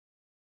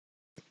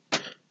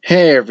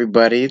Hey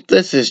everybody,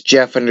 this is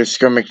Jeff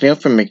 _McNeil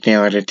from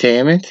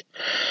McNielEntertainment.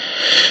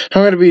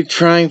 I'm going to be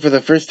trying for the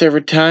first ever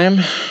time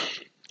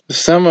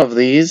some of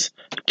these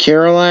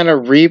Carolina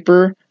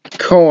Reaper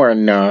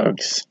Corn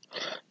Nugs.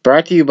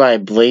 Brought to you by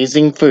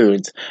Blazing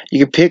Foods.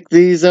 You can pick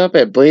these up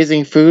at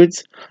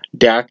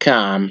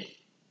blazingfoods.com.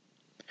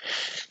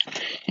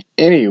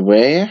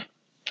 Anyway,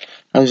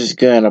 I'm just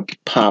going to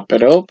pop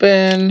it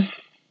open.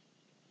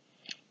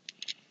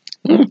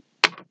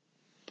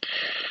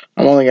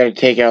 I'm only going to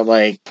take out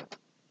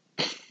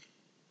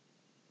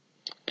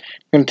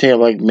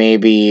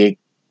maybe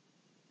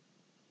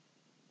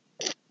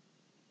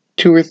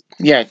two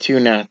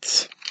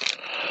nuts.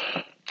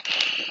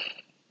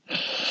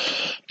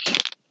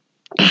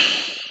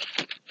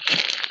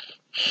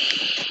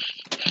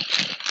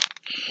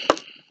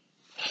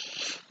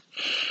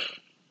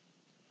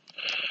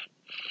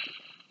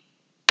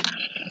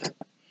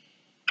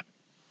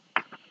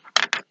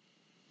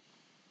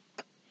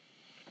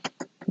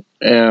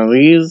 And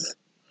these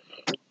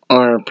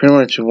are pretty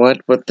much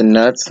what the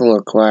nuts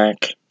look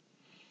like.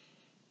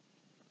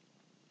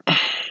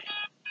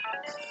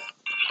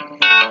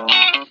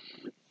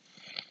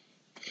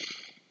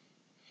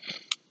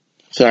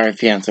 Sorry,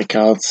 fiance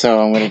called, so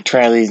I'm going to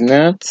try these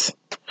nuts.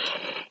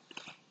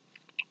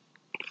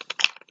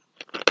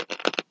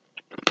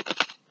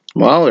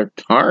 Well, they're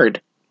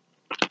hard.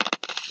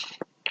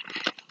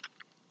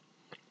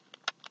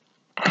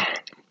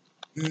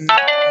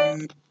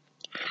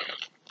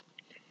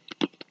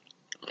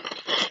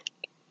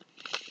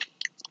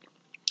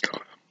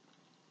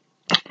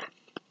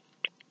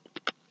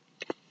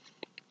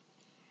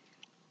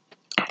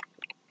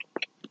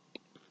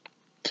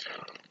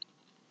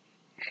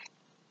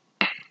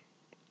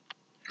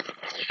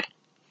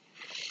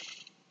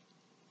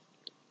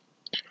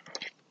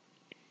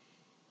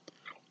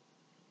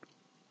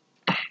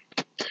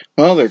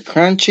 Well, they're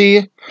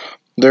crunchy.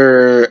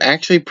 They're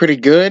actually pretty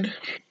good.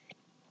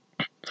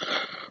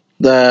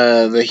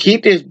 The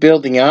heat is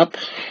building up.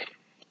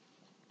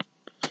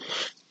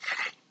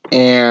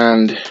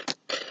 And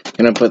I'm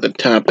going to put the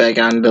top back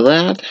onto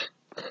that.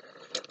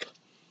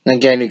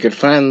 Again, you can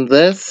find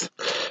this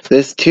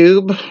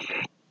tube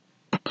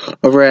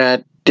over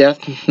at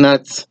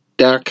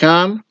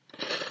deathnuts.com.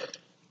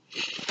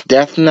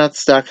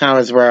 Deathnuts.com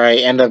is where I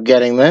end up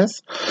getting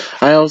this.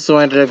 I also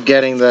ended up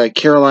getting the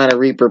Carolina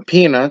Reaper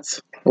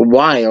Peanuts,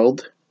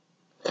 Wild.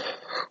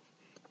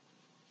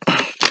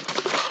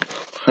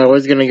 I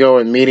was going to go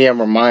with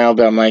medium or mild,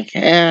 but I'm like,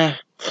 eh.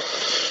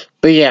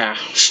 But yeah.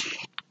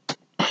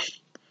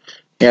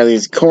 Yeah,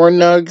 these corn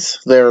nugs,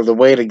 they're the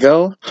way to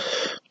go.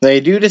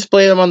 They do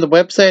display them on the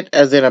website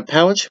as in a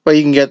pouch, but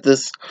you can get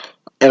this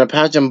in a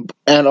pouch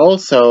and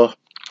also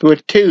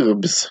with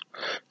tubes.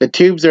 The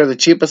tubes are the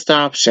cheapest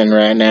option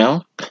right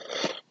now.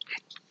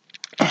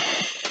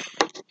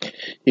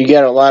 You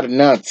get a lot of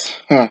nuts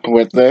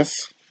with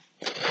this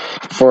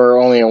for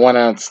only a 1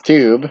 ounce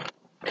tube.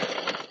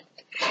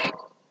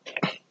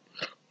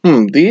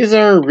 These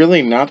are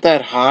really not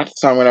that hot,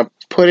 so I'm going to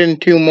put in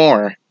 2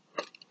 more.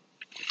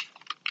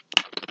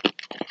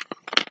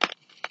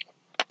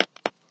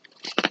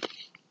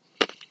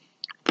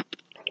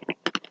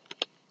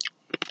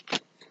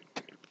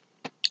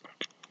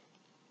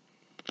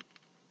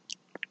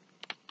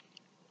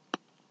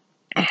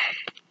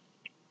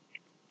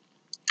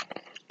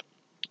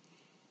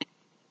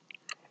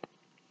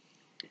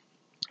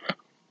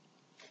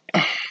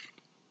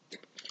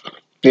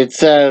 It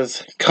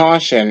says,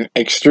 caution,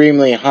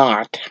 extremely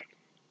hot.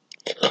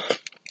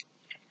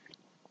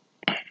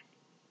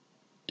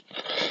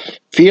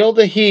 Feel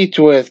the heat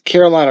with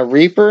Carolina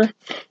Reaper,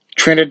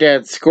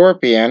 Trinidad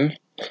Scorpion,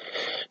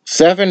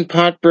 7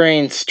 Pot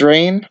Brain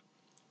Strain,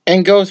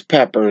 and Ghost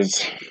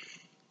Peppers.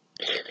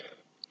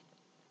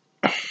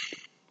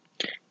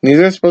 These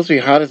are supposed to be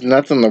hottest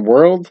nuts in the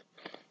world?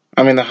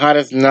 I mean, the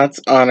hottest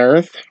nuts on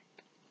earth.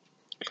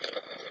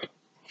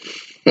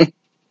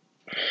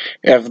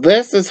 If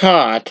this is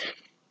hot,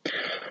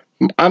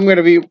 I'm going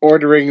to be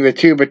ordering the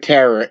Tube of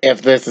Terror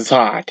if this is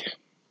hot.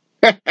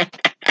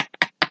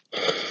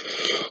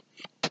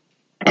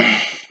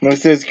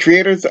 This is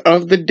creators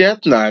of the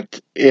Death Nut.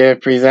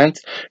 It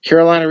presents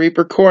Carolina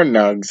Reaper Corn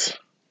Nugs.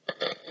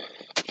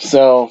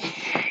 So,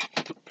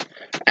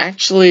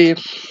 actually,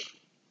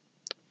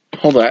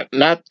 hold on,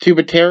 not Tube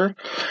of Terror.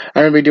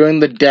 I'm going to be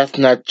doing the Death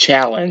Nut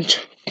Challenge.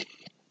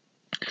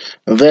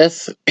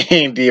 This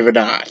ain't even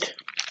hot.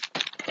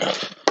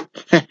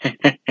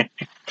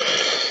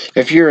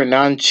 If you're a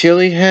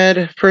non-chili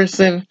head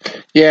person,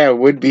 yeah, it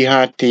would be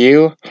hot to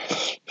you.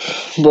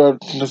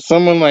 But for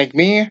someone like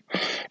me,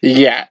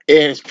 yeah,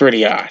 it's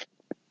pretty hot.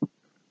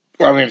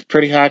 I mean, it's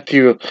pretty hot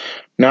to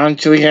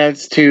non-chili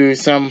heads, to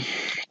someone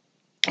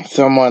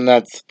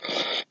that's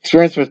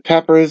experienced with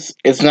peppers.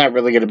 It's not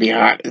really going to be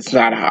hot. It's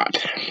not hot.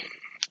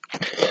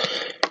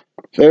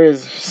 There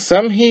is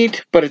some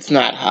heat, but it's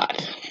not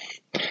hot.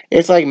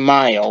 It's like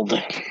mild.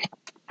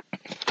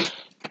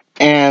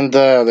 And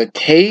the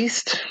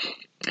taste,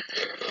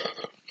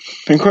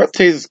 of course,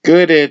 tastes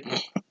good. It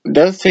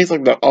does taste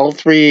like all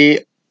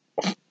 3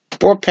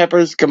 or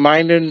peppers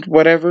combined and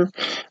whatever.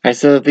 I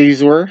said that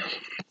these were.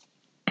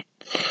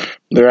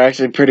 They're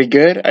actually pretty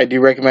good. I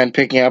do recommend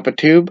picking up a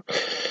tube.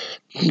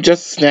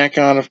 Just snack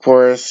on, of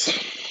course.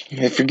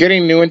 If you're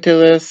getting new into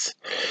this,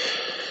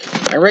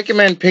 I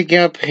recommend picking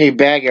up a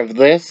bag of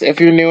this if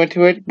you're new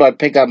into it, but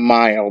pick up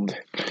mild.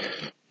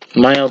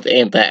 Mild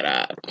ain't that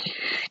odd.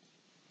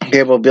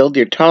 It will build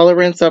your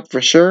tolerance up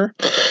for sure,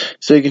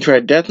 so you can try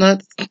Death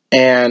Nuts,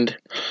 and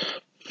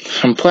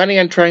I'm planning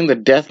on trying the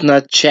Death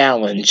Nut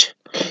Challenge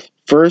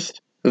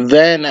first,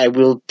 then I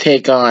will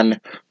take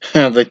on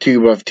the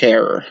Tube of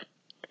Terror.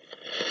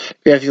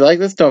 Yeah, if you like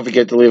this, don't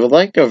forget to leave a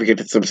like, don't forget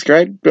to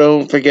subscribe,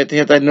 don't forget to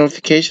hit that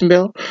notification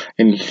bell,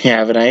 and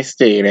have a nice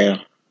day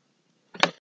now.